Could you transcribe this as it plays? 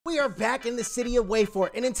We are back in the city of Wayfort,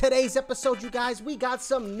 and in today's episode, you guys, we got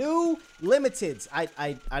some new limiteds.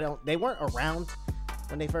 They weren't around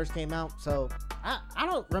when they first came out, so I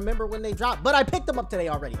don't remember when they dropped, but I picked them up today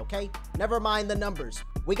already, okay? Never mind the numbers.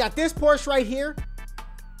 We got this Porsche right here.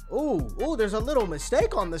 Ooh, there's a little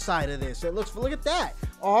mistake on the side of this. It looks, look at that.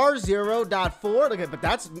 R0.4, look at, but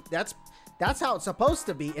that's how it's supposed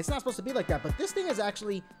to be. It's not supposed to be like that, but this thing is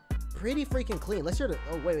actually pretty freaking clean. Let's hear the,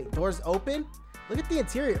 oh, wait, doors open. Look at the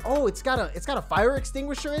interior. Oh, it's got a fire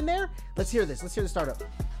extinguisher in there. Let's hear this. Let's hear the startup.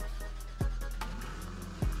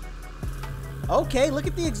 Okay, look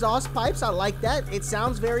at the exhaust pipes. I like that. It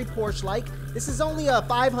sounds very Porsche-like. This is only a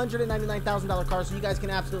 $599,000 car, so you guys can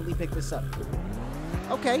absolutely pick this up.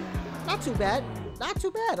 Okay, not too bad. Not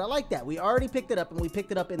too bad. I like that. We already picked it up, and we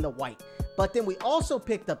picked it up in the white. But then we also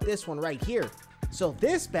picked up this one right here. So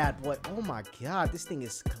this bad boy, oh my God, this thing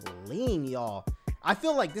is clean, y'all. I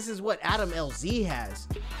feel like this is what Adam LZ has.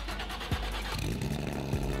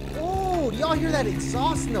 Oh, do y'all hear that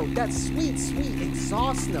exhaust note? That sweet, sweet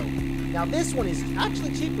exhaust note. Now this one is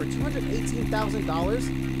actually cheaper,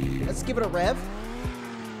 $218,000. Let's give it a rev.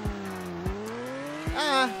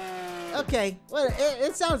 Okay, well,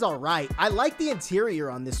 it sounds all right. I like the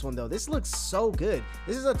interior on this one, though. This looks so good.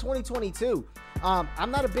 This is a 2022.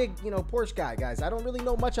 I'm not a big, Porsche guy, guys. I don't really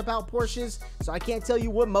know much about Porsches, so I can't tell you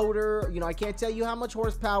what motor, I can't tell you how much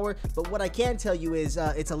horsepower, but what I can tell you is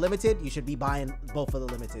it's a limited. You should be buying both of the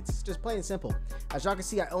limiteds. It's just plain and simple. As y'all can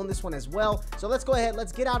see, I own this one as well. So let's go ahead,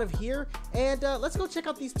 let's get out of here, and let's go check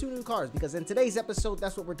out these two new cars, because in today's episode,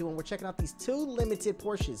 that's what we're doing. We're checking out these two limited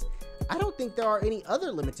Porsches. I don't think there are any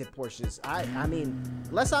other limited Porsches. I mean,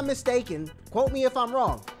 unless I'm mistaken, quote me if I'm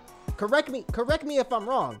wrong. Correct me if I'm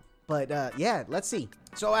wrong. But yeah, let's see.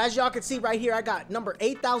 So as y'all can see right here, I got number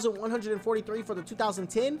 8,143 for the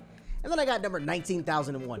 2010, and then I got number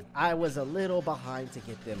 19,001. I was a little behind to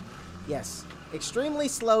get them. Yes, extremely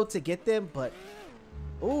slow to get them, but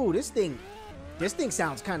ooh, this thing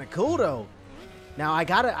sounds kind of cool though. Now I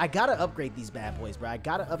gotta upgrade these bad boys, bro. I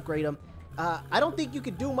gotta upgrade them. I don't think you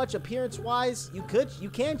could do much appearance-wise. You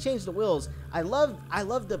can change the wheels. I love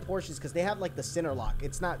the Porsches because they have like the center lock.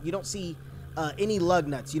 It's not, you don't see any lug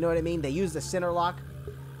nuts, you know what I mean? They use the center lock.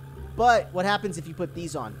 But what happens if you put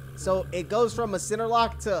these on? So it goes from a center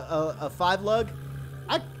lock to a 5 lug.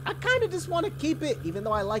 I kind of just want to keep it, even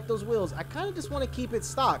though I like those wheels, I kind of just want to keep it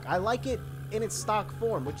stock. I like it in its stock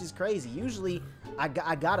form, which is crazy. Usually I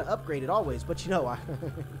gotta upgrade it always, but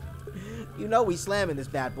we slamming this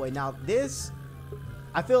bad boy. Now this,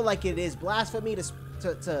 I feel like it is blasphemy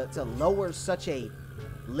to lower such a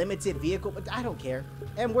limited vehicle, but I don't care.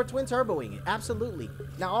 And we're twin turboing it, absolutely.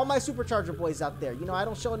 Now all my supercharger boys out there, I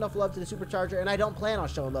don't show enough love to the supercharger, and I don't plan on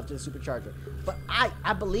showing love to the supercharger, but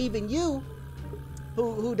I believe in you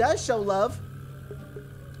who does show love.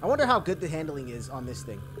 I wonder how good the handling is on this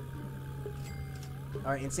thing.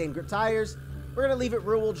 All right, insane grip tires. We're gonna leave it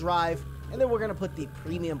rear wheel drive, and then we're gonna put the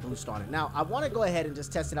premium boost on it. Now I want to go ahead and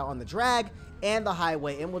just test it out on the drag and the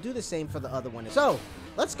highway, and we'll do the same for the other one. So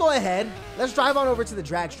let's go ahead, let's drive on over to the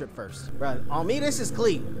drag strip first. Bro, on me, this is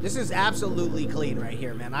clean. This is absolutely clean right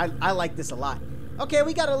here, man. I like this a lot. Okay,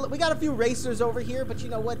 we got a few racers over here, but you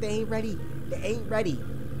know what? They ain't ready. They ain't ready.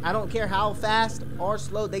 I don't care how fast or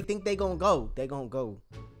slow they think they gonna go. They gonna go.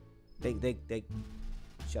 They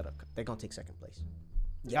shut up. They gonna take second place.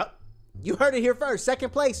 Yep. You heard it here first.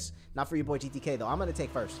 Second place. Not for your boy GTK though. I'm gonna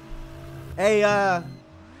take first. Hey,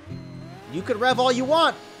 you could rev all you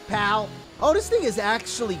want, pal. Oh, this thing is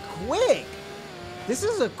actually quick. This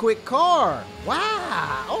is a quick car.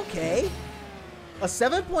 Wow, okay. A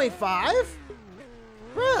 7.5?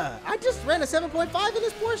 Bruh, I just ran a 7.5 in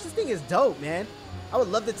this Porsche. This thing is dope, man. I would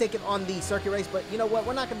love to take it on the circuit race, but you know what?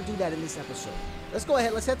 We're not going to do that in this episode. Let's go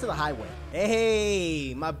ahead. Let's head to the highway.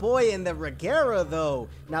 Hey, my boy in the Regera, though.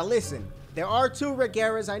 Now, listen. There are 2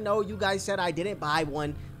 Regeras. I know you guys said I didn't buy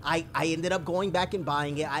one. I ended up going back and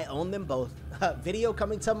buying it. I own them both. Video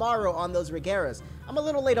coming tomorrow on those Regeras. I'm a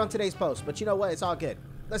little late on today's post, but you know what? It's all good.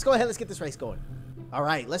 Let's go ahead. Let's get this race going. All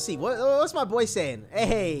right. Let's see. What's my boy saying?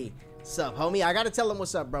 Hey, what's up, homie? I got to tell him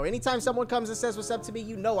what's up, bro. Anytime someone comes and says what's up to me,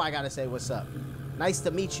 you know I got to say what's up. Nice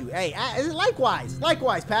to meet you. Hey, likewise,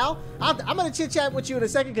 pal. I'm going to chit-chat with you in a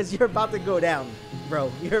second because you're about to go down,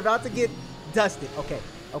 bro. You're about to get dusted. Okay.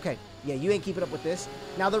 Yeah, you ain't keeping up with this.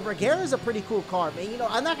 Now, the Regera is a pretty cool car, man.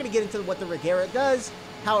 I'm not going to get into what the Regera does,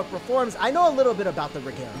 how it performs. I know a little bit about the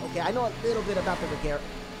Regera, okay? I know a little bit about the Regera.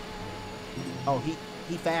 Oh,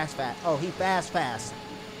 he fast. Oh, he fast.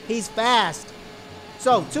 He's fast.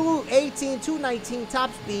 So, 218, 219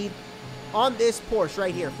 top speed on this Porsche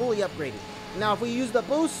right here, fully upgraded. Now, if we use the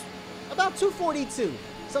boost, about 242.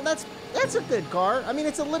 So that's That's a good car. I mean,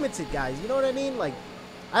 it's a limited, guys. You know what I mean? Like,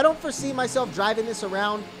 I don't foresee myself driving this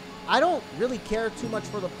around. I don't really care too much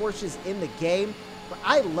for the Porsches in the game, but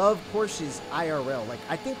I love Porsches IRL. Like,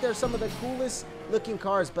 I think they're some of the coolest looking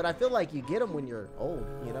cars, but I feel like you get them when you're old,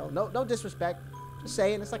 you know? No disrespect. Just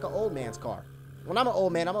saying, it's like an old man's car. When I'm an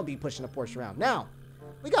old man, I'm going to be pushing a Porsche around. Now,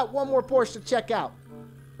 we got one more Porsche to check out.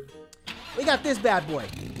 We got this bad boy.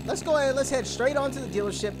 Let's go ahead. Let's head straight on to the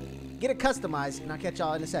dealership, get it customized, and I'll catch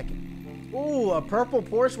y'all in a second. Ooh, a purple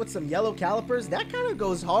Porsche with some yellow calipers. That kind of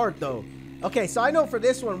goes hard, though. Okay, so I know for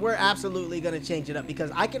this one, we're absolutely going to change it up because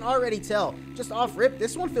I can already tell, just off rip,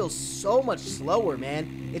 this one feels so much slower,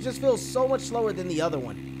 man. It just feels so much slower than the other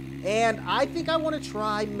one. And I think I want to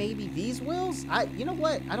try maybe these wheels. You know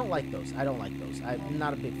what? I don't like those. I don't like those. I'm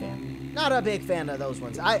not a big fan. Not a big fan of those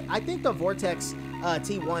ones. I think the Vortex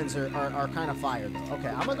T1s are kind of fire, though. Okay,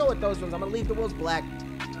 I'm going to go with those ones. I'm going to leave the wheels black.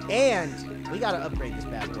 And we got to upgrade this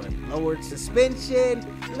bad boy. Lowered suspension.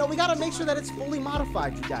 You know, we got to make sure that it's fully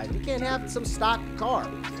modified, you guys. We can't have some stock car.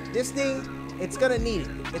 This thing, it's going to need it.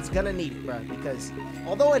 It's going to need it, bro. Because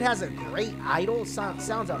although it has a great idle,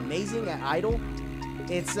 sounds amazing at idle,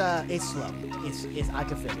 it's slow. I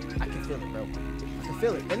can feel it. I can feel it, bro. I can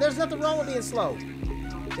feel it. And there's nothing wrong with being slow.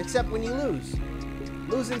 Except when you lose.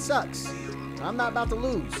 Losing sucks. I'm not about to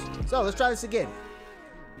lose. So, let's try this again.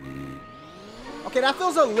 Okay, that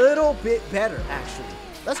feels a little bit better, actually.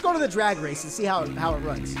 Let's go to the drag race and see how it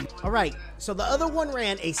runs. All right, so the other one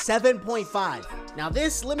ran a 7.5. Now,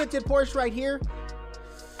 this limited Porsche right here,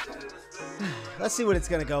 let's see what it's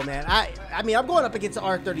going to go, man. I mean, I'm going up against the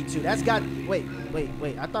R32. That's got... Wait.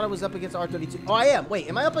 I thought I was up against R32. Oh, I am. Wait,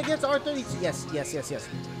 am I up against R32? Yes.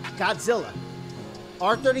 Godzilla.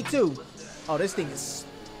 R32. Oh, this thing is...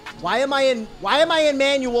 Why am I in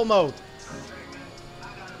manual mode?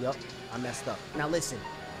 Yep. I messed up. Now listen,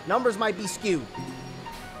 numbers might be skewed.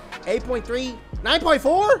 8.3,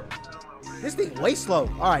 9.4? This thing way slow.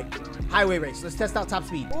 All right, highway race. Let's test out top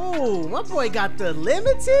speed. Ooh, my boy got the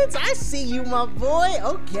limiteds. I see you, my boy.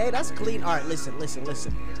 Okay, that's clean. All right, listen.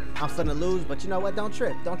 I'm finna lose, but you know what? Don't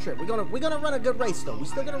trip. We're gonna run a good race though. We're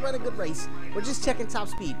still gonna run a good race. We're just checking top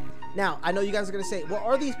speed. Now, I know you guys are gonna say, well,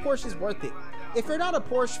 are these Porsches worth it? If you're not a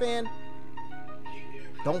Porsche fan,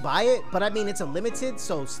 don't buy it, but I mean, it's a limited,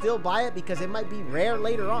 so still buy it because it might be rare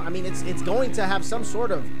later on. I mean, it's going to have some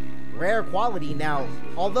sort of rare quality. Now,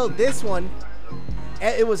 although this one,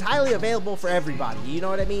 it was highly available for everybody. You know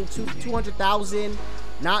what I mean? 200,000,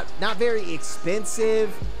 not very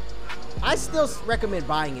expensive. I still recommend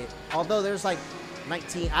buying it, although there's like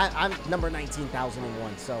 19. I'm number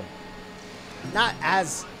 19,001, so not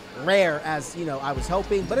as rare as, you know, I was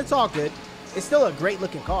hoping, but it's all good. It's still a great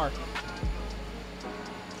looking car.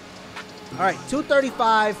 All right,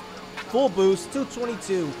 235, full boost,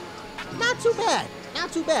 222. Not too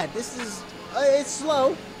bad. This is, it's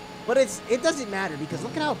slow, but it doesn't matter because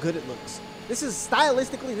look at how good it looks. This is,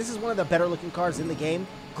 stylistically, this is one of the better looking cars in the game.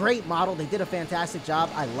 Great model. They did a fantastic job.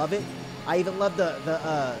 I love it. I even love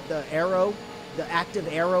the arrow, the active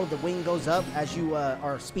arrow. The wing goes up as you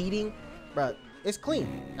are speeding. But it's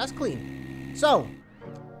clean. That's clean. So,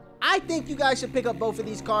 I think you guys should pick up both of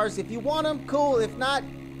these cars. If you want them, cool. If not,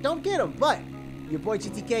 don't get them. But your boy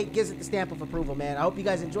GTK gives it the stamp of approval, man. I hope you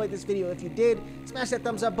guys enjoyed this video. If you did, smash that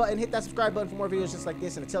thumbs up button, hit that subscribe button for more videos just like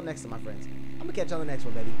this. And until next time, my friends, I'm gonna catch you on the next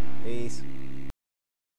one, baby. Peace.